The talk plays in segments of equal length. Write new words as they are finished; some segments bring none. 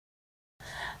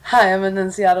Hi, I'm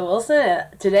Annunciata Wilson.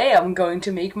 Today I'm going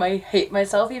to make my hate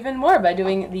myself even more by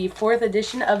doing the 4th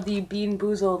edition of the Bean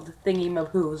Boozled thingy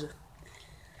maboos.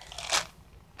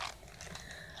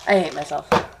 I hate myself.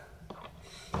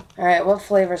 Alright, what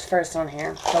flavor's first on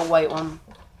here? The white one.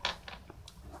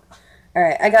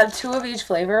 Alright, I got 2 of each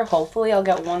flavor. Hopefully I'll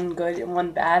get one good and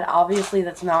one bad. Obviously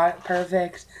that's not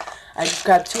perfect. I just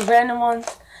got 2 random ones.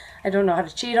 I don't know how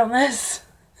to cheat on this.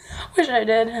 Wish I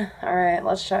did. Alright,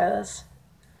 let's try this.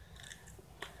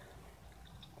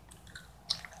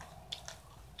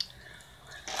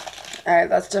 Alright,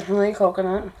 that's definitely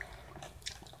coconut.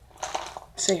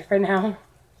 Safe for now.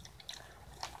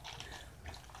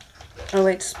 Oh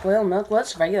wait, spoiled milk?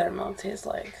 What's regular milk taste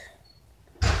like?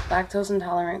 Lactose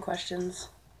intolerant questions.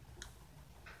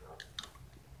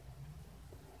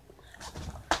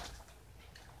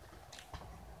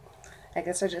 I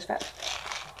guess I just fat.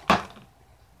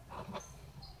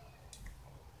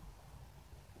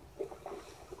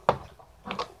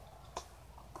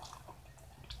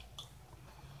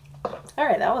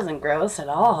 Alright, that wasn't gross at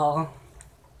all.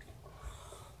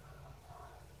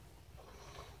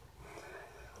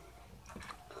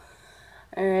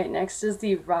 Alright, next is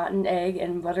the rotten egg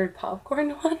and buttered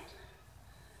popcorn one.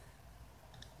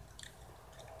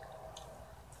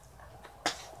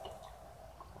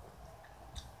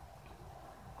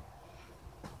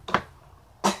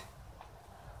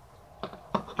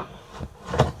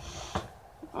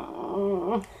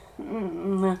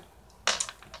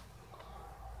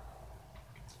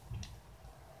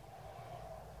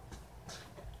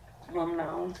 Oh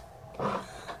no.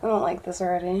 I don't like this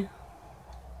already.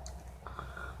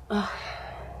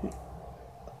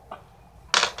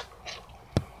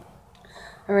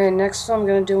 Alright, next I'm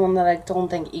going to do one that I don't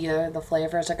think either of the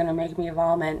flavors are going to make me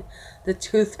vomit. The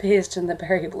toothpaste and the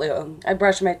berry blue. I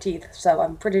brush my teeth, so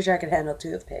I'm pretty sure I can handle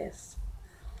toothpaste.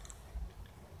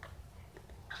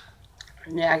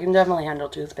 Yeah, I can definitely handle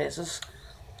toothpaste.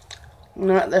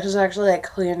 This is actually like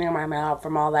cleaning my mouth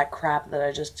from all that crap that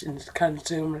I just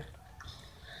consumed.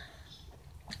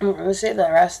 I'm gonna save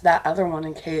the rest of that other one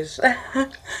in case.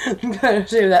 I'm gonna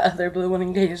save that other blue one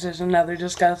in case there's another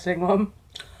disgusting one.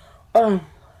 And,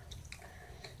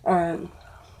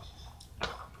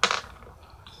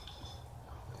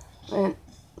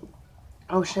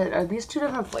 oh shit, are these 2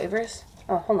 different flavors?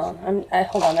 Oh, hold on.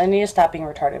 Hold on. I need to stop being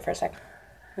retarded for a second.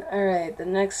 Alright, the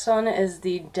next one is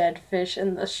the dead fish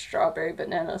and the strawberry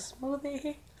banana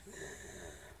smoothie.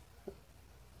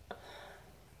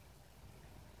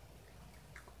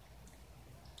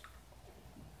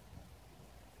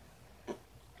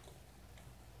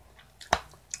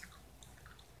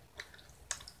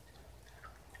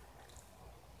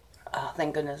 Oh,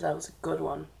 thank goodness, that was a good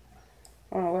one.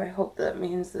 Oh, I hope that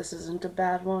means this isn't a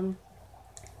bad one.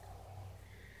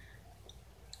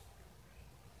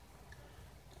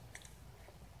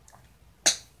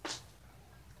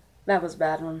 That was a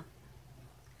bad one.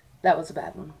 That was a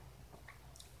bad one.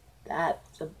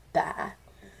 That's a bad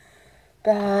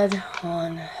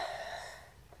one.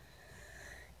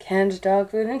 Canned dog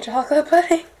food and chocolate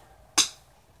pudding.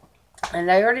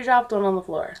 And I already dropped one on the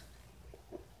floor.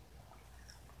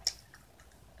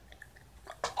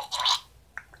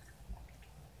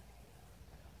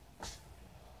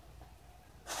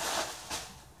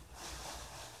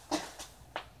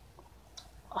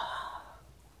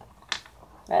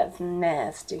 That's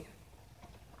nasty.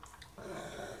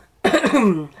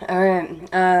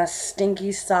 Alright,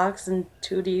 stinky socks and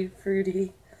tutti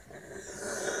fruity.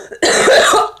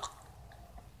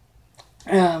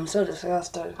 I'm so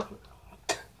disgusted.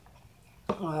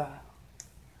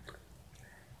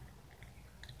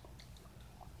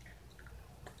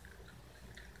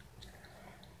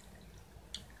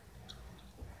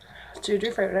 Tutti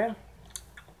fruity.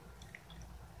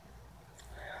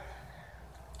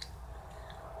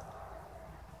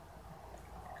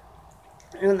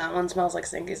 Even that one smells like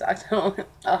stinky socks. No,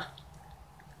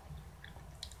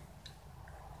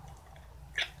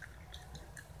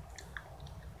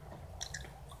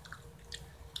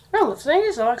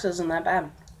 stinky socks isn't that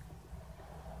bad.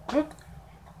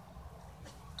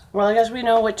 Well, I guess we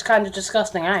know which kind of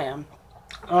disgusting I am.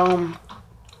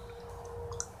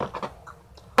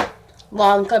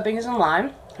 Lawn clippings and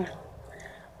lime.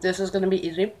 This is going to be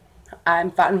easy.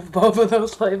 I'm fine with both of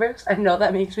those flavors. I know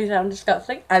that makes me sound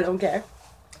disgusting. I don't care.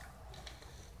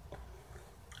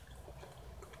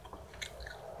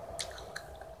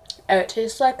 It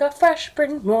tastes like a fresh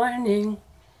spring morning.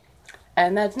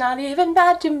 And that's not even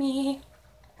bad to me.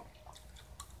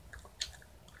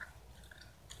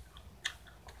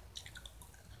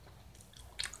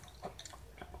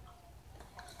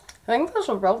 I think those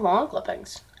were real lawn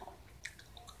clippings.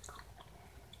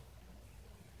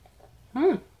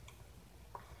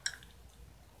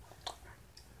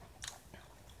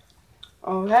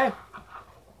 Okay.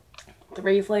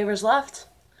 3 flavors left.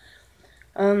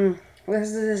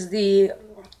 This is the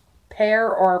pear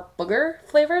or booger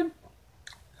flavored.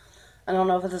 I don't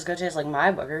know if this is gonna taste like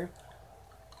my booger.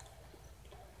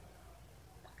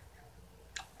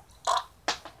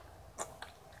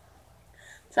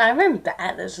 It's not even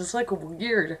bad. It's just like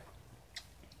weird.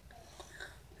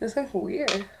 It's like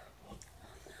weird.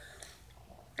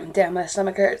 Damn, my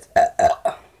stomach hurts.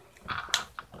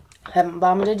 Haven't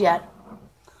vomited yet.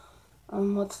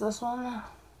 What's this one?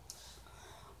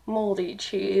 Moldy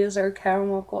cheese or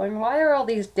caramel corn. Why are all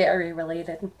these dairy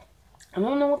related? I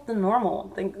don't know what the normal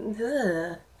thing.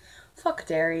 Ugh. Fuck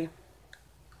dairy.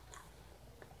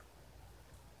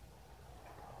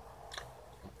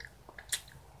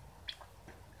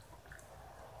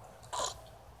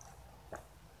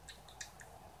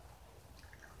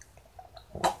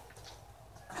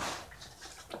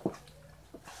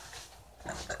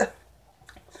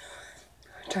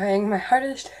 Trying my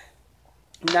hardest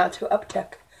not to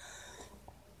uptick.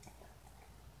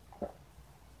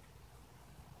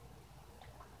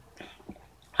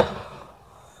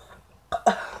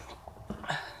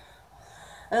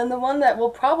 And the one that will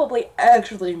probably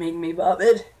actually make me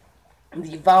vomit,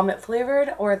 the vomit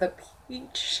flavored or the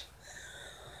peach.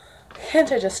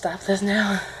 Can't I just stop this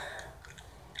now?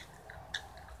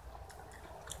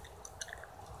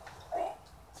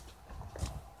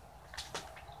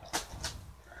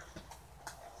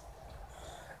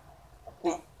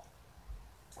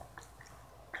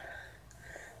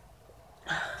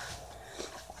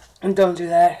 And don't do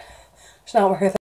that. It's not worth it.